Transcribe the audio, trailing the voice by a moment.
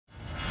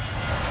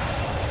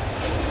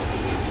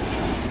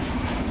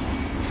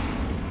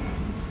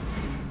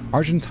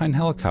Argentine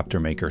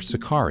helicopter maker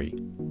Cicare,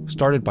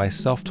 started by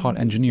self-taught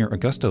engineer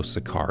Augusto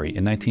Cicare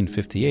in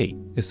 1958,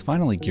 is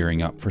finally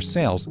gearing up for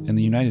sales in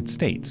the United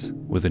States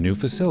with a new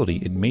facility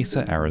in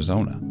Mesa,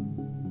 Arizona.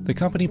 The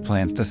company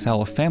plans to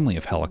sell a family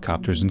of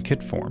helicopters in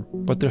kit form,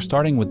 but they're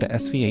starting with the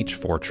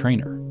SVH-4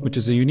 trainer, which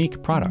is a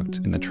unique product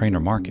in the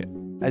trainer market.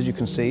 As you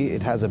can see,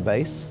 it has a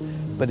base,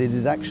 but it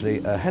is actually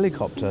a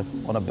helicopter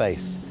on a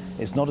base.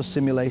 It's not a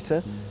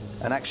simulator,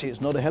 and actually it's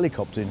not a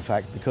helicopter, in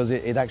fact, because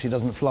it actually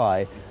doesn't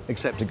fly,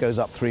 except it goes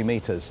up 3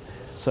 meters.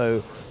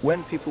 So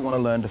when people want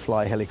to learn to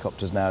fly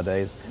helicopters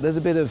nowadays, there's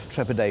a bit of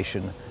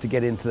trepidation to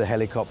get into the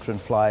helicopter and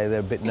fly.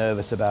 They're a bit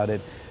nervous about it.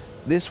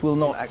 This will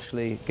not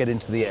actually get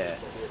into the air.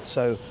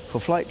 So for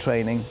flight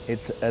training,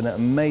 it's an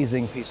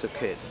amazing piece of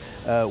kit.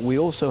 We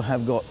also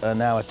have got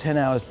now a 10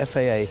 hours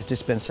FAA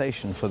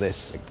dispensation for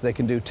this. They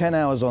can do 10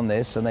 hours on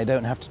this and they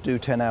don't have to do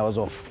 10 hours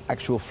of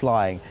actual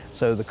flying.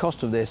 So the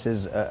cost of this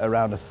is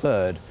around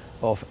 1/3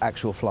 of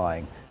actual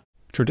flying.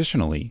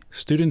 Traditionally,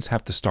 students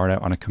have to start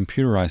out on a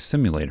computerized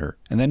simulator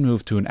and then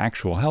move to an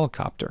actual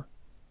helicopter.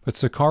 But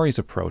Cicare's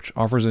approach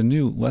offers a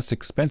new, less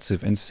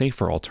expensive and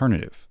safer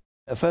alternative.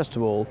 First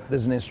of all,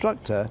 there's an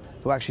instructor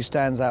who actually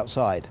stands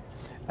outside,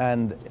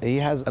 and he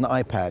has an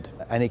iPad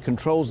and he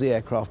controls the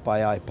aircraft by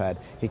iPad.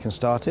 He can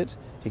start it,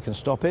 he can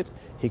stop it,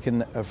 he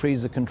can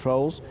freeze the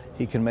controls,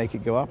 he can make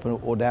it go up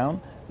or down.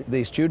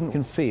 The student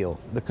can feel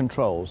the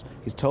controls.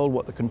 He's told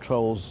what the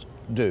controls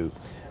do.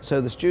 So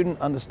the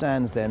student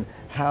understands then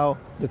how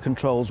the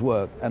controls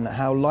work and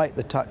how light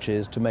the touch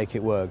is to make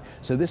it work.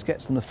 So this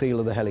gets them the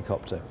feel of the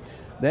helicopter.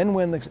 Then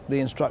when the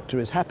instructor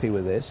is happy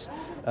with this,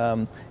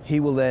 he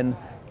will then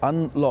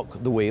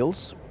unlock the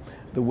wheels.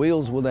 The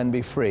wheels will then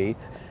be free,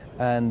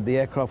 and the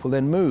aircraft will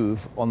then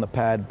move on the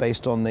pad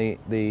based on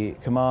the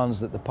commands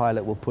that the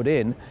pilot will put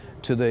in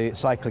to the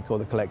cyclic or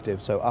the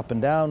collective. So up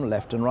and down,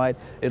 left and right,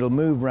 it'll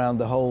move around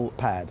the whole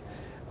pad.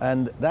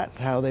 And that's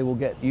how they will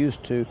get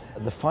used to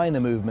the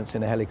finer movements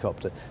in a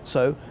helicopter.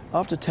 So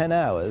after 10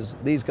 hours,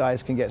 these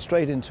guys can get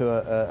straight into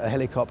a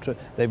helicopter.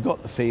 They've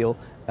got the feel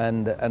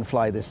and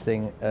fly this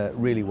thing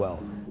really well.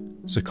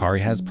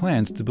 Cicare has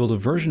plans to build a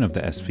version of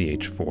the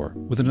SVH-4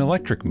 with an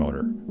electric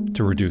motor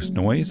to reduce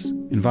noise,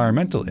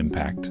 environmental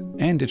impact,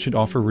 and it should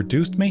offer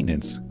reduced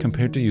maintenance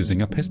compared to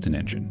using a piston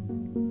engine.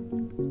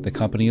 The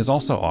company is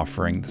also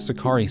offering the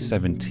Cicare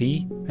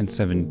 7T and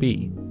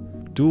 7B,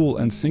 dual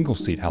and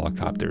single-seat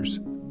helicopters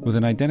with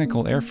an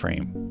identical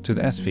airframe to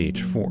the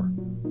SVH-4.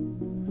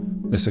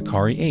 The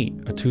Cicare 8,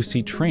 a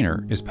 2-seat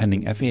trainer, is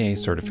pending FAA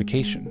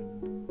certification,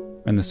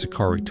 and the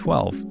Cicare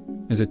 12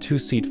 is a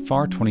 2-seat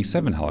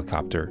FAR-27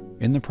 helicopter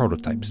in the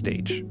prototype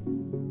stage.